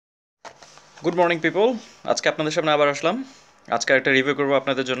Good morning people. আজকে আপনাদের সামনে আবার আসলাম। আজকে একটা রিভিউ করব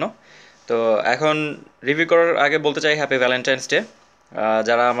আপনাদের জন্য। তো এখন রিভিউ করার আগে বলতে চাই হ্যাপি ভ্যালেন্টাইন্স ডে।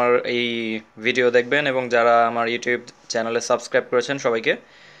 যারা আমার এই ভিডিও দেখবেন এবং যারা আমার ইউটিউব চ্যানেলে সাবস্ক্রাইব করেছেন সবাইকে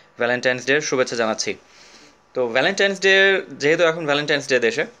ভ্যালেন্টাইন্স ডের শুভেচ্ছা জানাচ্ছি। তো ভ্যালেন্টাইন্স ডে, যেহেতু এখন ভ্যালেন্টাইন্স ডে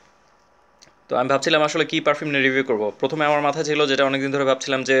দেশে, তো আমি ভাবছিলাম আসলে কি পারফিউম নিয়ে রিভিউ করব। প্রথমে আমার মাথায় ছিল, যেটা অনেকদিন ধরে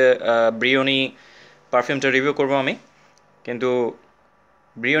ভাবছিলাম, যে ব্রিওনি পারফিউমটা রিভিউ করব আমি। কিন্তু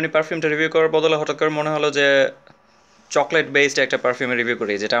ব্রিওনি পারফিউমটা রিভিউ করার বদলে হঠাৎ করে মনে হলো যে চকলেট বেসড একটা পারফিউমের রিভিউ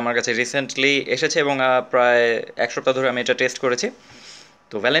করি, যেটা আমার কাছে রিসেন্টলি এসেছে এবং প্রায় এক সপ্তাহ ধরে আমি এটা টেস্ট করেছি।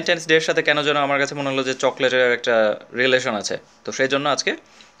 তো ভ্যালেন্টাইন্স ডে এর সাথে কেন যেন আমার কাছে মনে হলো যে চকলেটের একটা রিলেশন আছে। তো সেই জন্য আজকে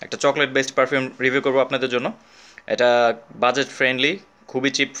একটা চকলেট বেসড পারফিউম রিভিউ করবো আপনাদের জন্য। এটা বাজেট ফ্রেন্ডলি, খুবই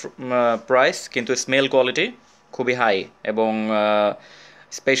চিপ প্রাইস, কিন্তু স্মেল কোয়ালিটি খুবই হাই, এবং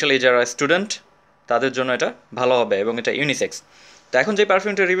স্পেশালি যারা স্টুডেন্ট তাদের জন্য এটা ভালো হবে, এবং এটা ইউনিসেক্স। তো এখন যে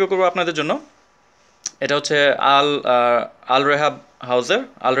পারফিউমটা রিভিউ করবো আপনাদের জন্য, এটা হচ্ছে আল আল রেহাব হাউসের।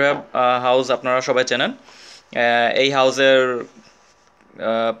 আল রেহাব হাউস আপনারা সবাই চেনেন। এই হাউসের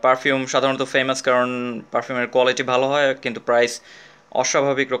পারফিউম সাধারণত ফেমাস, কারণ পারফিউমের কোয়ালিটি ভালো হয়, কিন্তু প্রাইস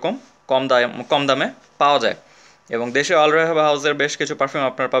অস্বাভাবিক রকম কম দামে পাওয়া যায়। এবং দেশে আল রেহাব হাউসের বেশ কিছু পারফিউম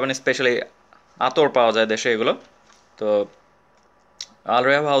আপনারা পাবেন, স্পেশালি আতর পাওয়া যায় দেশে এগুলো। তো আল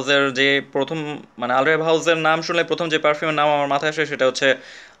রেহাব হাউসের যে প্রথম, মানে আল রেহাব হাউসের নাম শুনলে প্রথম যে পারফিউমের নাম আমার মাথায় আসে সেটা হচ্ছে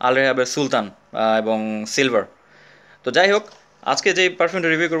আল রেহাবের সুলতান এবং সিলভার। তো যাই হোক, আজকে যে পারফিউমটা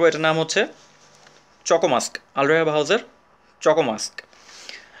রিভিউ করবো এটার নাম হচ্ছে চকো মাস্ক, আল রেহাব হাউসের চকো মাস্ক।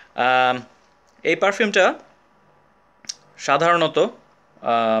 এই পারফিউমটা সাধারণত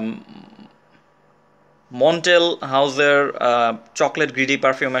মন্টেল হাউসের চকলেট গ্রিডি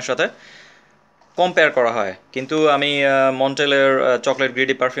পারফিউমের সাথে কম্পেয়ার করা হয়, কিন্তু আমি মন্টেলের চকলেট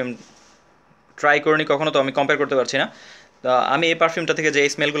গ্রিডি পারফিউম ট্রাই করিনি কখনো, তো আমি কম্পেয়ার করতে পারছি না। তা আমি এই পারফিউমটা থেকে যে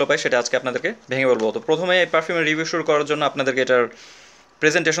স্মেলগুলো পাই সেটা আজকে আপনাদেরকে ভেঙে বলবো। তো প্রথমে এই পারফিউমের রিভিউ শুরু করার জন্য আপনাদেরকে এটার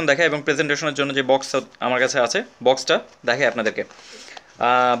প্রেজেন্টেশন দেখায়, এবং প্রেজেন্টেশনের জন্য যে বক্স আমার কাছে আছে বক্সটা দেখায় আপনাদেরকে।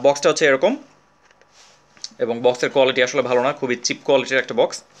 বক্সটা হচ্ছে এরকম, এবং বক্সের কোয়ালিটি আসলে ভালো না, খুবই চিপ কোয়ালিটির একটা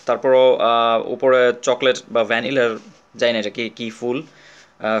বক্স। তারপরও উপরে চকলেট বা ভ্যানিলার, জানি না এটা কি কি ফুল,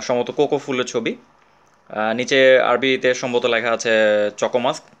 সম্ভবত কোকো ফুলের ছবি। নিচে আরবিতে সম্ভবত লেখা আছে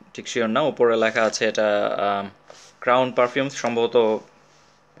চকোমাস্ক, ঠিক শিওর না। উপরে লেখা আছে এটা ক্রাউন পারফিউমস, সম্ভবত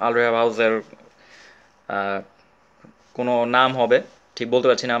আল রেহাব হাউসের কোনো নাম হবে, ঠিক বলতে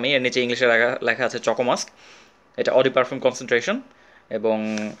পারছি না আমি। এর নিচে ইংলিশে লেখা লেখা আছে চকোমাস্ক, এটা অডি পারফিউম কনসেন্ট্রেশন। এবং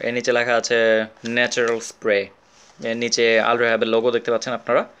এর নিচে লেখা আছে ন্যাচারাল স্প্রে। এর নিচে আল রেহাবের লোগো দেখতে পাচ্ছেন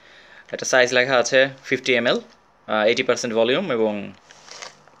আপনারা। এটা সাইজ লেখা আছে 50 ml, 80% ভলিউম, এবং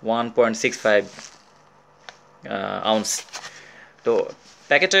 1.65 আউন্স। তো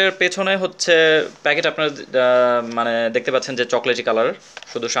প্যাকেটের পেছনে হচ্ছে, প্যাকেট আপনারা মানে দেখতে পাচ্ছেন যে চকলেটি কালারের,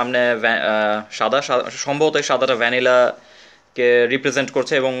 শুধু সামনে সাদা, সম্ভবত এই সাদাটা ভ্যানিলাকে রিপ্রেজেন্ট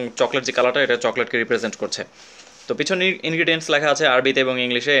করছে, এবং চকলেট যে কালারটা এটা চকলেটকে রিপ্রেজেন্ট করছে। তো পিছনে ইনগ্রিডিয়েন্টস লেখা আছে আরবিতে এবং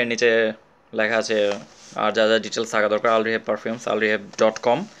ইংলিশে। এর নিচে লেখা আছে আর যা যা ডিটেলস থাকা দরকার, আলরিহেব পারফিউমস,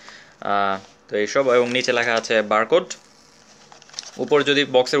 alrehab.com। তো এইসব, এবং নিচে লেখা আছে বারকোড। উপরে যদি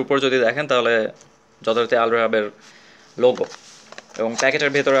বক্সের উপর যদি দেখেন তাহলে যথারীতি আল রেহাবের লোগো। এবং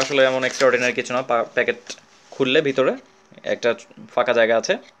প্যাকেটের ভেতরে আসলে এমন এক্সট্রাঅর্ডিনারি কিছু না। প্যাকেট খুললে ভিতরে একটা ফাঁকা জায়গা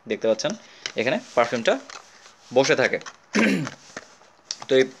আছে, দেখতে পাচ্ছেন, এখানে পারফিউমটা বসে থাকে।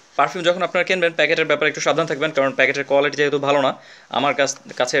 তো এই পারফিউম যখন আপনারা কিনবেন, প্যাকেটের ব্যাপারে একটু সাবধান থাকবেন, কারণ প্যাকেটের কোয়ালিটি যেহেতু ভালো না। আমার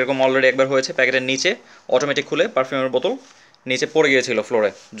কাছে এরকম অলরেডি একবার হয়েছে, প্যাকেটের নিচে অটোমেটিক খুলে পারফিউমের বোতল নিচে পড়ে গিয়েছিল ফ্লোরে,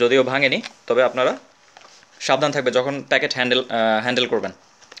 যদিও ভাঙেনি। তবে আপনারা সাবধান থাকবে যখন প্যাকেট হ্যান্ডেল করবেন।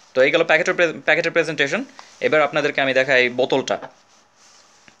 তো এই গেল প্যাকেটের প্রেজেন্টেশন। এবার আপনাদেরকে আমি দেখাই বোতলটা।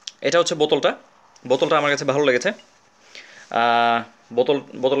 এটা হচ্ছে বোতলটা। বোতলটা আমার কাছে ভালো লেগেছে।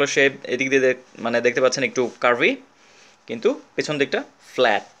 বোতলের শেপ এদিক দিয়ে মানে দেখতে পাচ্ছেন একটু কার্ভি, কিন্তু পেছন দিকটা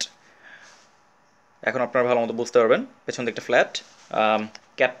ফ্ল্যাট। এখন আপনারা ভালো মতো বুঝতে পারবেন, পেছন দিকটা ফ্ল্যাট।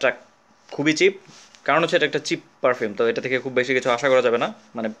 ক্যাপটা খুবই চিপ, কারণ হচ্ছে এটা একটা চিপ পারফিউম, তো এটা থেকে খুব বেশি কিছু আশা করা যাবে না,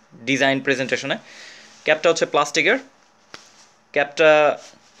 মানে ডিজাইন প্রেজেন্টেশনে। ক্যাপটা হচ্ছে প্লাস্টিকের। ক্যাপটা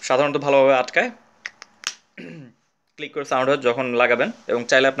সাধারণত ভালোভাবে আটকায়, ক্লিক করে সাউন্ড হয় যখন লাগাবেন, এবং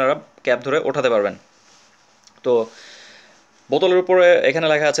চাইলে আপনারা ক্যাপ ধরে ওঠাতে পারবেন। তো বোতলের উপরে এখানে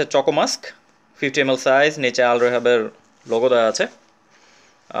লেখা আছে চকো মাস্ক, 50 ml সাইজ। নিচে আল রেহাবের লোগো দেওয়া আছে।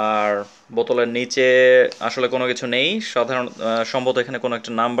 আর বোতলের নিচে আসলে কোনো কিছু নেই, সাধারণ সম্ভবত এখানে কোনো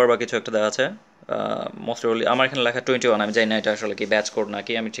একটা নাম্বার বা কিছু একটা দেওয়া আছে। মোস্ট প্রবাবলি আমার এখানে লেখা 21, আমি জানি না এটা আসলে কি ব্যাচ কোড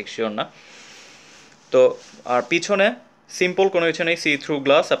নাকি, আমি ঠিক শিওর না। তো আর পিছনে সিম্পল কোনো কিছু নেই, সি থ্রু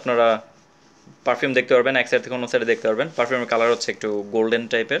গ্লাস, আপনারা পারফিউম দেখতে পারবেন, এক সাইড থেকে অন্য সাইডে দেখতে পারবেন। পারফিউমের কালার হচ্ছে একটু গোল্ডেন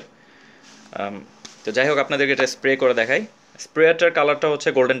টাইপের। তো যাই হোক, আপনাদেরকে এটা স্প্রে করে দেখাই। স্প্রেটার কালারটা হচ্ছে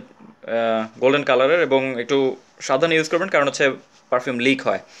গোল্ডেন গোল্ডেন কালারের, এবং একটু সাবধানে ইউজ করবেন, কারণ হচ্ছে পারফিউম লিক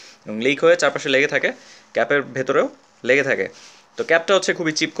হয় এবং লিক হয়ে চারপাশে লেগে থাকে, ক্যাপের ভেতরেও লেগে থাকে। তো ক্যাপটা হচ্ছে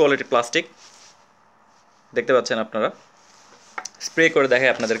খুবই চিপ কোয়ালিটির প্লাস্টিক, দেখতে পাচ্ছেন আপনারা। স্প্রে করে দেখাই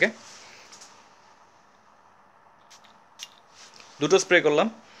আপনাদেরকে। দুটো স্প্রে করলাম।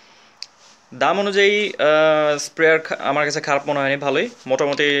 দাম অনুযায়ী স্প্রেয়ার আমার কাছে খারাপ মনে হয়নি, ভালোই,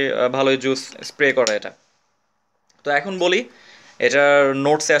 মোটামুটি ভালোই জুস স্প্রে করা এটা। তো এখন বলি এটার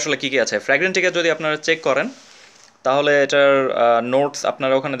নোটসে আসলে কী কী আছে। ফ্র্যাগ্রেন্টিকে যদি আপনারা চেক করেন তাহলে এটার নোটস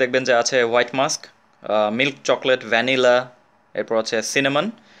আপনারা ওখানে দেখবেন যে আছে white mask, milk chocolate, vanilla, এরপর আছে সিনেমন,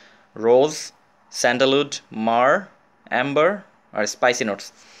 রোজ, স্যান্ডালউড, মার, অ্যাম্বার আর স্পাইসি নোটস।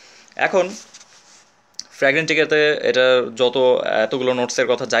 এখন ফ্র্যাগ্রেন্টিকাতে এটা যত এতগুলো নোটসের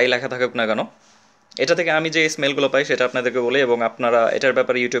কথা যাই লেখা থাকুক না কেন, এটা থেকে আমি যে স্মেলগুলো পাই সেটা আপনাদেরকে বলি, এবং আপনারা এটার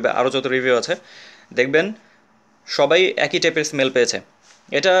ব্যাপারে ইউটিউবে আরও যত রিভিউ আছে দেখবেন সবাই একই টাইপের স্মেল পেয়েছে।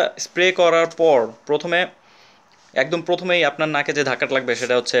 এটা স্প্রে করার পর একদম প্রথমেই আপনার নাকে যে ধাক্কাটা লাগবে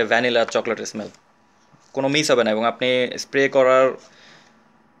সেটা হচ্ছে ভ্যানিলা চকলেটের স্মেল, কোনো মিস হবে না, এবং আপনি স্প্রে করার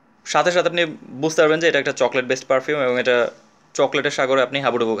সাথে সাথে আপনি বুঝতে পারবেন যে এটা একটা চকলেট বেসড পারফিউম, এবং এটা চকলেটের সাগরে আপনি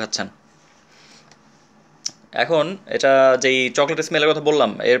হাবুডুবু খাচ্ছেন। এখন এটা যেই চকলেটের স্মেলের কথা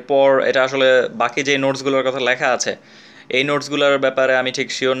বললাম, এরপর এটা আসলে বাকি যে নোটসগুলোর কথা লেখা আছে, এই নোটসগুলোর ব্যাপারে আমি ঠিক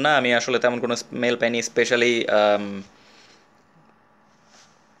শিওর না, আমি আসলে তেমন কোনো স্মেল পাইনি। স্পেশালি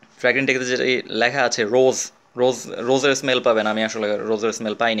ফ্র্যাগ্রেন্টিতে যে লেখা আছে রোজ, রোজ রোজের স্মেল পাবেন, আমি আসলে রোজের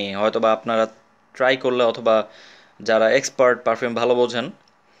স্মেল পাইনি। হয়তো বা আপনারা ট্রাই করলে, অথবা যারা এক্সপার্ট পারফিউম ভালো বোঝেন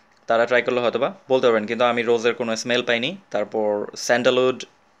তারা ট্রাই করলে হয়তো বা বলতে পারবেন, কিন্তু আমি রোজের কোনো স্মেল পাইনি। তারপর স্যান্ডালউড,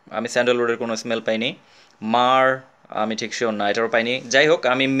 আমি স্যান্ডালউডের কোনো স্মেল পাইনি। মার, আমি ঠিক শিওর না, এটারও পাইনি। যাই হোক,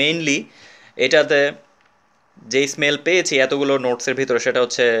 আমি মেইনলি এটাতে যেই স্মেল পেয়েছি এতগুলো নোটসের ভিতরে সেটা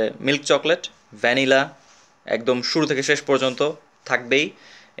হচ্ছে মিল্ক চকলেট, ভ্যানিলা, একদম শুরু থেকে শেষ পর্যন্ত থাকবেই,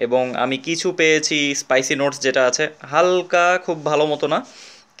 এবং আমি কিছু পেয়েছি স্পাইসি নোটস, যেটা আছে হালকা, খুব ভালো মতো না,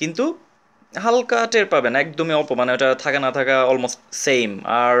 কিন্তু হালকা টের পাবেন, একদমই অল্প, মানে ওটা থাকা না থাকা অলমোস্ট সেম।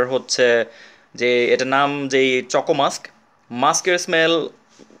 আর হচ্ছে যে এটা নাম যেই চকো মাস্ক, মাস্কের স্মেল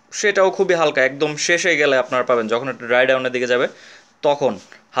সেটাও খুবই হালকা, একদম শেষে গেলে আপনারা পাবেন, যখন একটু ড্রাই ডাউনের দিকে যাবে তখন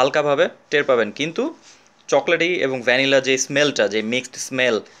হালকাভাবে টের পাবেন। কিন্তু চকলেটি এবং ভ্যানিলা যে স্মেলটা, যে মিক্সড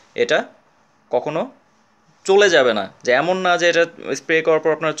স্মেল, এটা কখনো চলে যাবে না। যে এমন না যে এটা স্প্রে করার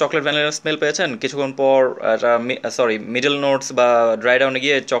পর আপনার চকলেট ভ্যানিলার স্মেল পেয়েছেন, কিছুক্ষণ পর এটা মিডল নোটস বা ড্রাই ডাউনে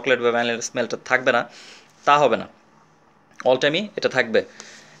গিয়ে চকলেট বা ভ্যানিলার স্মেলটা থাকবে না, তা হবে না, অল টাইমই এটা থাকবে।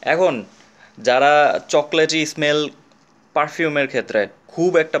 এখন যারা চকলেটি স্মেল পারফিউমের ক্ষেত্রে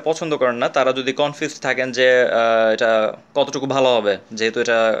খুব একটা পছন্দ করেন না, তারা যদি কনফিউজ থাকেন যে এটা কতটুকু ভালো হবে, যেহেতু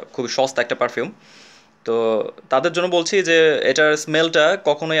এটা খুবই সস্তা একটা পারফিউম, তো তাদের জন্য বলছি যে এটার স্মেলটা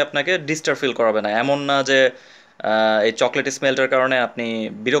কখনোই আপনাকে ডিস্টার্ব ফিল করাবে না। এমন না যে এই চকলেট স্মেলটার কারণে আপনি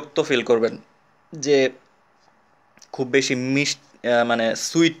বিরক্ত ফিল করবেন, যে খুব বেশি মানে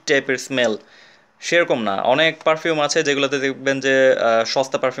সুইট টাইপের স্মেল, সেরকম না। অনেক পারফিউম আছে যেগুলোতে দেখবেন যে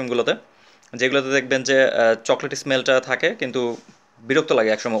সস্তা পারফিউমগুলোতে, যেগুলোতে দেখবেন যে চকলেট স্মেলটা থাকে কিন্তু বিরক্ত লাগে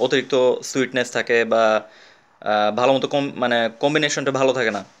একসময়, অতিরিক্ত সুইটনেস থাকে, বা ভালো মতো মানে কম্বিনেশনটা ভালো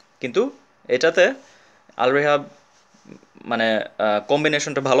থাকে না। কিন্তু এটাতে আলরেহাব মানে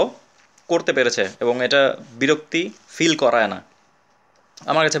কম্বিনেশনটা ভালো করতে পেরেছে, এবং এটা বিরক্তি ফিল করায় না,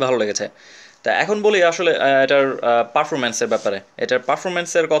 আমার কাছে ভালো লেগেছে। তা এখন বলি আসলে এটার পারফরমেন্সের ব্যাপারে। এটার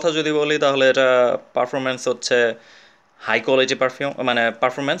পারফরমেন্সের কথা যদি বলি তাহলে এটা পারফরমেন্স হচ্ছে হাই কোয়ালিটি পারফিউম, মানে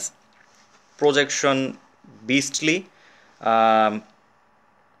পারফরমেন্স, প্রজেকশন বিস্টলি,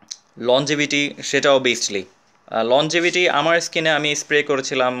 লনজিভিটি সেটাও বিস্টলি। লনজিভিটি আমার স্কিনে আমি স্প্রে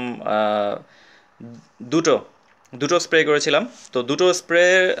করেছিলাম দুটো দুটো স্প্রে করেছিলাম, তো দুটো স্প্রে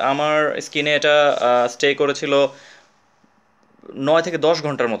আমার স্কিনে এটা স্টে করেছিল 9 থেকে 10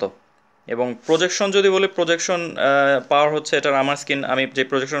 ঘন্টার মতো। এবং প্রজেকশন যদি বলি, প্রজেকশন পাওয়ার হচ্ছে এটার, আমার স্কিন আমি যে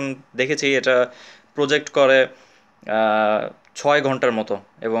প্রজেকশন দেখেছি এটা প্রজেক্ট করে 6 ঘন্টার মতো,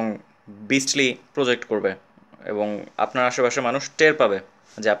 এবং বিস্টলি প্রজেক্ট করবে, এবং আপনার আশেপাশে মানুষ টের পাবে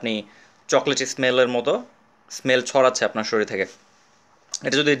যে আপনি চকলেটি স্মেলের মতো স্মেল ছড়াচ্ছে আপনার শরীর থেকে।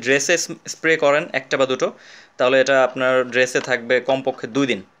 এটা যদি ড্রেসে স্প্রে করেন একটা বা দুটো, তাহলে এটা আপনার ড্রেসে থাকবে কমপক্ষে 2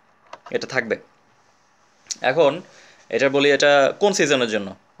 দিন, এটা থাকবে। এখন এটা বলি এটা কোন সিজনের জন্য।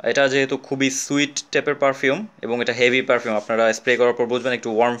 এটা যেহেতু খুবই সুইট টাইপের পারফিউম এবং এটা হেভি পারফিউম, আপনারা স্প্রে করার পর বুঝবেন একটু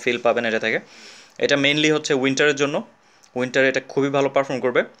ওয়ার্ম ফিল পাবেন এটা থেকে। এটা মেইনলি হচ্ছে উইন্টারের জন্য, উইন্টারে এটা খুবই ভালো পারফর্ম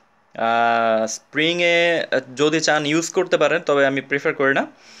করবে। স্প্রিংয়ে যদি চান ইউজ করতে পারেন, তবে আমি প্রেফার করি না।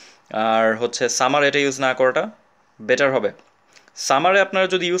 আর হচ্ছে সামার এটা ইউজ না করাটা বেটার হবে। সামারে আপনারা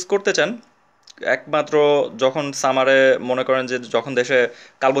যদি ইউজ করতে চান, একমাত্র যখন সামারে মনে করেন যে যখন দেশে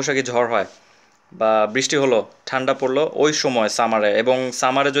কালবৈশাখী ঝড় হয়, বা বৃষ্টি হলো, ঠান্ডা পড়লো ওই সময় সামারে, এবং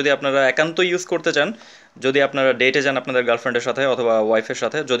সামারে যদি আপনারা একান্ত ইউজ করতে চান, যদি আপনারা ডেটে যান আপনাদের গার্লফ্রেন্ডের সাথে অথবা ওয়াইফের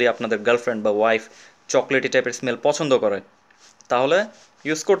সাথে, যদি আপনাদের গার্লফ্রেন্ড বা ওয়াইফ চকলেটি টাইপের স্মেল পছন্দ করে তাহলে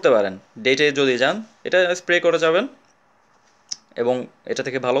ইউজ করতে পারেন। ডেটে যদি যান এটা স্প্রে করে যাবেন এবং এটা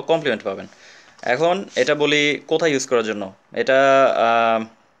থেকে ভালো কমপ্লিমেন্ট পাবেন। এখন এটা বলি কোথায় ইউজ করার জন্য। এটা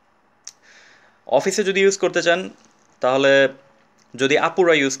অফিসে যদি ইউজ করতে চান তাহলে, যদি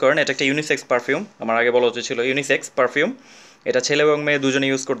আপুরা ইউজ করেন, এটা একটা ইউনিসেক্স পারফিউম, আমার আগে বলা উচিত ছিল ইউনিসেক্স পারফিউম। এটা ছেলে এবং মেয়ে দুজনে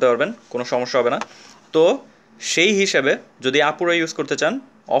ইউজ করতে পারবেন, কোনো সমস্যা হবে না। তো সেই হিসাবে যদি আপুরা ইউজ করতে চান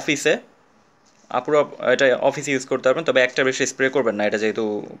অফিসে, আপুরা এটা অফিসে ইউজ করতে পারবেন, তবে একটা বেশি স্প্রে করবেন না, এটা যেহেতু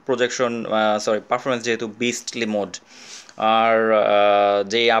প্রজেকশন পারফরমেন্স যেহেতু বিস্টলি মোড। আর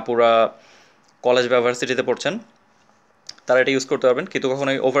যেই আপুরা কলেজ বা ভার্সিটিতে পড়ছেন তারা এটা ইউজ করতে পারবেন, কিন্তু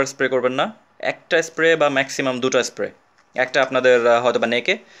কখনোই ওভার স্প্রে করবেন না। একটা স্প্রে বা ম্যাক্সিমাম দুটো স্প্রে, একটা আপনাদের হয়তো বা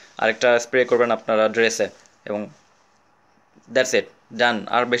নেকে, আরেকটা স্প্রে করবেন আপনারা ড্রেসে, এবং দ্যাটস ইট, ডান।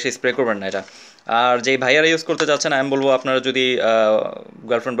 আর বেশি স্প্রে করবেন না এটা। আর যেই ভাইয়ারা ইউজ করতে চাচ্ছেন, আমি বলবো আপনারা যদি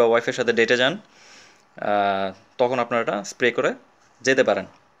গার্লফ্রেন্ড বা ওয়াইফের সাথে ডেটে যান তখন আপনারা এটা স্প্রে করে যেতে পারেন।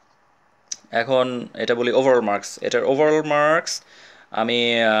 এখন এটা বলি ওভারঅল মার্কস। এটার আমি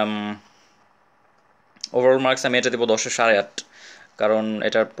ওভারঅল মার্কস আমি এটা দেবো 10-8। কারণ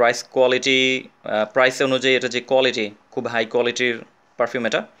এটার প্রাইস অনুযায়ী এটা যে কোয়ালিটি, খুব হাই কোয়ালিটির পারফিউম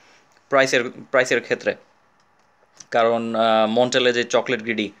এটা প্রাইসের ক্ষেত্রে। কারণ মন্টেলে যে চকলেট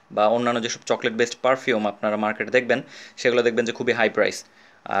গ্রিডি বা অন্যান্য যেসব চকলেট বেসড পারফিউম আপনারা মার্কেটে দেখবেন, সেগুলো দেখবেন যে খুবই হাই প্রাইস।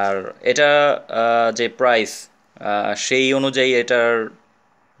 আর এটা যে প্রাইস, সেই অনুযায়ী এটার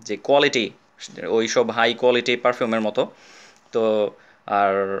যে কোয়ালিটি, ওই সব হাই কোয়ালিটি পারফিউমের মতো। তো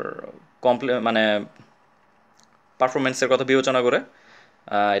আর মানে পারফরমেন্সের কথা বিবেচনা করে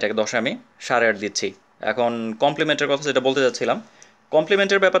এটাকে 10-এ আমি 8.5 দিচ্ছি। এখন কমপ্লিমেন্টের কথা যেটা বলতে যাচ্ছিলাম,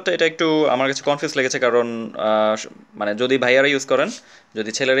 কমপ্লিমেন্টের ব্যাপারটা এটা একটু আমার কাছে কনফিউজ লেগেছে। কারণ মানে যদি ভাইয়ারা ইউজ করেন,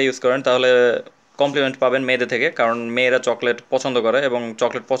 যদি ছেলেরা ইউজ করেন, তাহলে কমপ্লিমেন্ট পাবেন মেয়েদের থেকে, কারণ মেয়েরা চকলেট পছন্দ করে, এবং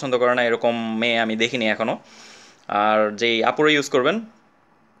চকলেট পছন্দ করে না এরকম মেয়ে আমি দেখিনি এখনও। আর যেই আপুরা ইউজ করবেন,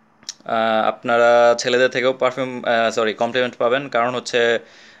 আপনারা ছেলেদের থেকেও কমপ্লিমেন্ট পাবেন। কারণ হচ্ছে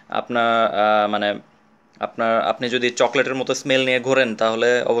আপনার মানে আপনি যদি চকলেটের মতো স্মেল নিয়ে ঘোরেন তাহলে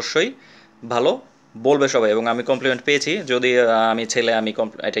অবশ্যই ভালো বলবে সবাই, এবং আমি কমপ্লিমেন্ট পেয়েছি। যদি আমি ছেলে, আমি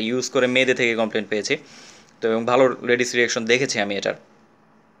এটা ইউজ করে মেয়েদের থেকে কমপ্লিমেন্ট পেয়েছি, তো এবং ভালো লেডিস রিয়াকশন দেখেছি আমি এটার।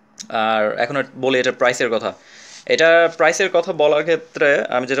 আর এখন বলি এটার প্রাইসের কথা। এটা প্রাইসের কথা বলার ক্ষেত্রে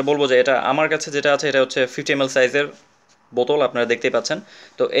আমি যেটা বলবো, যে এটা আমার কাছে যেটা আছে এটা হচ্ছে 50 ml সাইজের বোতল, আপনারা দেখতেই পাচ্ছেন।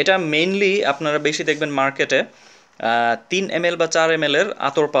 তো এটা মেইনলি আপনারা বেশি দেখবেন মার্কেটে 3 ml বা 4 ml এর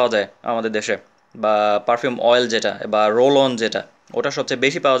আতর পাওয়া যায় আমাদের দেশে, বা পারফিউম অয়েল যেটা বা রোল অন যেটা, ওটা সবচেয়ে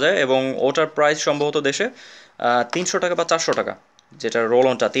বেশি পাওয়া যায়, এবং ওটার প্রাইস সম্ভবত দেশে 300 টাকা বা 400 টাকা। যেটা রোল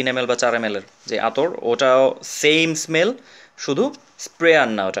অনটা 3 ml বা 4 ml এর যে আতর, ওটাও সেম স্মেল, শুধু স্প্রে আর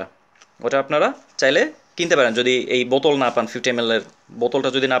না। ওটা ওটা আপনারা চাইলে কিনতে পারেন, যদি এই বোতল না পান, 50 ml এর বোতলটা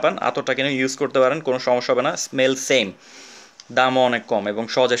যদি না পান, আতরটা কিনে ইউজ করতে পারেন, কোনো সমস্যা হবে না। স্মেল সেম, দামও অনেক কম, এবং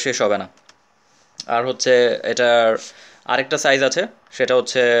সহজে শেষ হবে না। আর হচ্ছে এটার আরেকটা সাইজ আছে, সেটা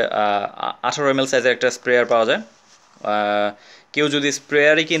হচ্ছে 18 ml সাইজের একটা স্প্রেয়ার পাওয়া যায়। কেউ যদি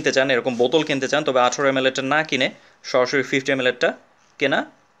স্প্রেয়ারই কিনতে চান, এরকম বোতল কিনতে চান, তবে 18 ml এরটা না কিনে সরাসরি 50 ml এরটা কেনা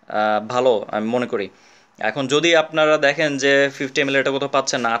ভালো আমি মনে করি। এখন যদি আপনারা দেখেন যে 50 ml এরটা কোথাও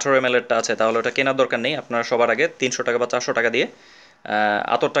পাচ্ছেন না, 18 ml এরটা আছে, তাহলে ওটা কেনার দরকার নেই। আপনারা সবার আগে 300 টাকা বা 400 টাকা দিয়ে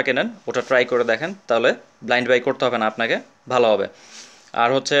আতরটা কেনেন, ওটা ট্রাই করে দেখেন, তাহলে ব্লাইন্ড বাই করতে হবে না আপনাকে, ভালো হবে। আর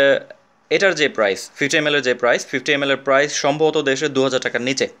হচ্ছে এটার যে প্রাইস, 50 ml এর যে প্রাইস, 50 ml এর প্রাইস সম্ভবত দেশে 2000 টাকার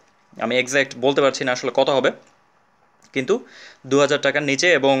নিচে। আমি এক্স্যাক্ট বলতে পারছি না আসলে কত হবে, কিন্তু 2000 টাকার নিচে,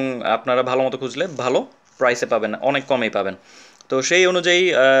 এবং আপনারা ভালো মতো খুঁজলে ভালো প্রাইসে পাবেন, অনেক কমেই পাবেন। তো সেই অনুযায়ী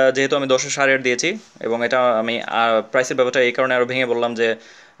যেহেতু আমি 10-8 দিয়েছি, এবং এটা আমি প্রাইসের ব্যাপারটা এই কারণে আরও ভেঙে বললাম যে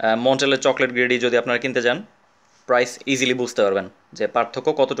মন্টেলের চকলেট গ্রেডি যদি আপনারা কিনতে যান, প্রাইস ইজিলি বুঝতে পারবেন যে পার্থক্য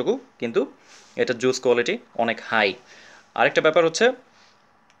কতটুকু, কিন্তু এটা জুস কোয়ালিটি অনেক হাই। আরেকটা ব্যাপার হচ্ছে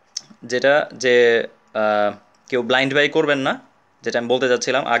যেটা, যে কেউ ব্লাইন্ড বাই করবেন না, যেটা আমি বলতে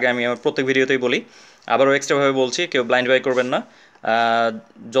চাচ্ছিলাম আগে, আমি আমার প্রত্যেক ভিডিওতেই বলি, আবারও এক্সট্রাভাবে বলছি, কেউ ব্লাইন্ড বাই করবেন না।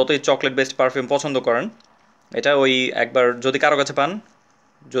 যতই চকলেট বেসড পারফিউম পছন্দ করেন, এটা ওই একবার যদি কারো কাছে পান,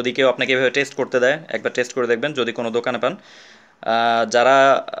 যদি কেউ আপনাকে এভাবে টেস্ট করতে দেয়, একবার টেস্ট করে দেখবেন। যদি কোনো দোকানে পান, যারা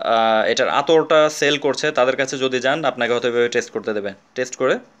এটার আতরটা সেল করছে তাদের কাছে যদি যান, আপনাকে হয়তো এভাবে টেস্ট করতে দেবে, টেস্ট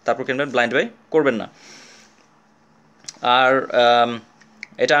করে তারপর কিনবেন, ব্লাইন্ড বাই করবেন না। আর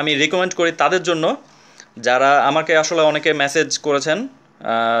এটা আমি রিকমেন্ড করি তাদের জন্য যারা, আমাকে আসলে অনেকে মেসেজ করেছেন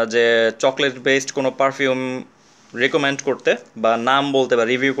যে চকলেট বেসড কোনো পারফিউম রিকমেন্ড করতে, বা নাম বলতে, বা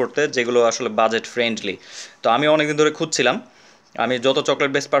রিভিউ করতে, যেগুলো আসলে বাজেট ফ্রেন্ডলি। তো আমি অনেকদিন ধরে খুঁজছিলাম, আমি যত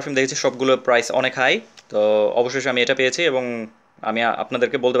চকলেট বেসড পারফিউম দেখেছি সবগুলোর প্রাইস অনেক হাই। তো অবশেষে আমি এটা পেয়েছি, এবং আমি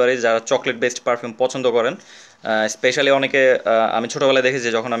আপনাদেরকে বলতে পারি যারা চকলেট বেসড পারফিউম পছন্দ করেন, স্পেশালি অনেকে, আমি ছোটোবেলায় দেখেছি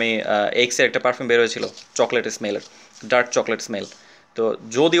যখন আমি এক্সের একটা পারফিউম বের হয়েছিল চকলেট স্মেলের, ডার্ক চকলেট স্মেল। তো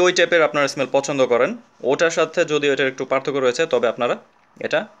যদি ওই টাইপের আপনারা স্মেল পছন্দ করেন, ওটার সাথে যদি ওইটার একটু পার্থক্য রয়েছে, তবে আপনারা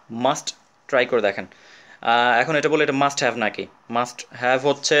এটা মাস্ট ট্রাই করে দেখেন। এখন এটা বলে এটা মাস্ট হ্যাভ নাকি? মাস্ট হ্যাভ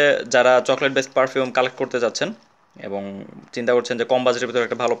হচ্ছে যারা চকলেট বেসড পারফিউম কালেক্ট করতে যাচ্ছেন এবং চিন্তা করছেন যে কম বাজেটের ভিতরে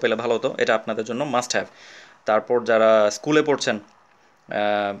একটা ভালো পেলে ভালো হতো, এটা আপনাদের জন্য মাস্ট হ্যাভ। তারপর যারা স্কুলে পড়ছেন,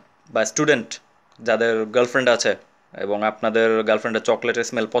 বা স্টুডেন্ট যাদের গার্লফ্রেন্ড আছে এবং আপনাদের গার্লফ্রেন্ডের চকলেটের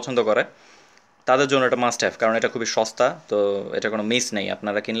স্মেল পছন্দ করে, তাদের জন্য এটা মাস্ট হ্যাভ, কারণ এটা খুবই সস্তা। তো এটা কোনো মিস নেই,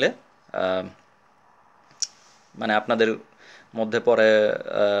 আপনারা কিনলে আহ, মানে আপনাদের মধ্যে পরে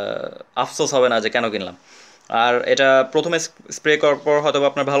আফসোস হবে না যে কেন কিনলাম। আর এটা প্রথমে স্প্রে করার পর হয়তো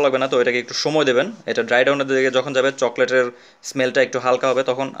আপনার ভালো লাগবে না, তো এটাকে একটু সময় দেবেন। এটা ড্রাই ডাউনের দিকে যখন যাবে, চকলেটের স্মেলটা একটু হালকা হবে,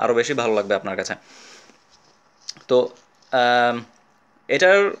 তখন আরও বেশি ভালো লাগবে আপনার কাছে। তো আম,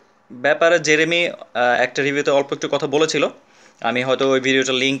 এটার ব্যাপারে জেরেমি একটা রিভিউতে অল্প একটু কথা বলেছিল। আমি হয়তো ওই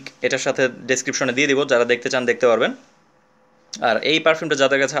ভিডিওটার লিঙ্ক এটার সাথে ডেসক্রিপশনে দিয়ে দিব, যারা দেখতে চান দেখতে পারবেন। আর এই পারফিউমটা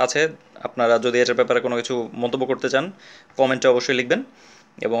যাদের কাছে আছে, আপনারা যদি এটার ব্যাপারে কোনো কিছু মন্তব্য করতে চান, কমেন্টে অবশ্যই লিখবেন।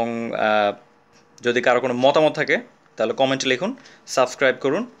 এবং যদি কারো কোনো মতামত থাকে, তাহলে কমেন্টে লিখুন, সাবস্ক্রাইব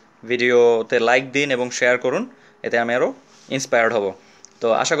করুন, ভিডিওতে লাইক দিন এবং শেয়ার করুন, এতে আমি আরও ইন্সপায়ার্ড হব। তো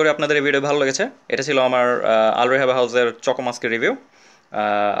আশা করি আপনাদের এই ভিডিও ভালো লেগেছে। এটা ছিল আমার আল-রেহাব হাউসের চকো মাস্কের রিভিউ।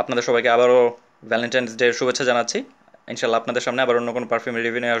 আপনাদের সবাইকে আবারও ভ্যালেন্টাইন্স ডে শুভেচ্ছা জানাচ্ছি। ইনশাল্লাহ আপনাদের সামনে আবার অন্য কোনো পারফিউমের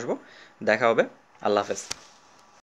রিভিউ নিয়ে আসবো। দেখা হবে। আল্লাহ হাফেজ।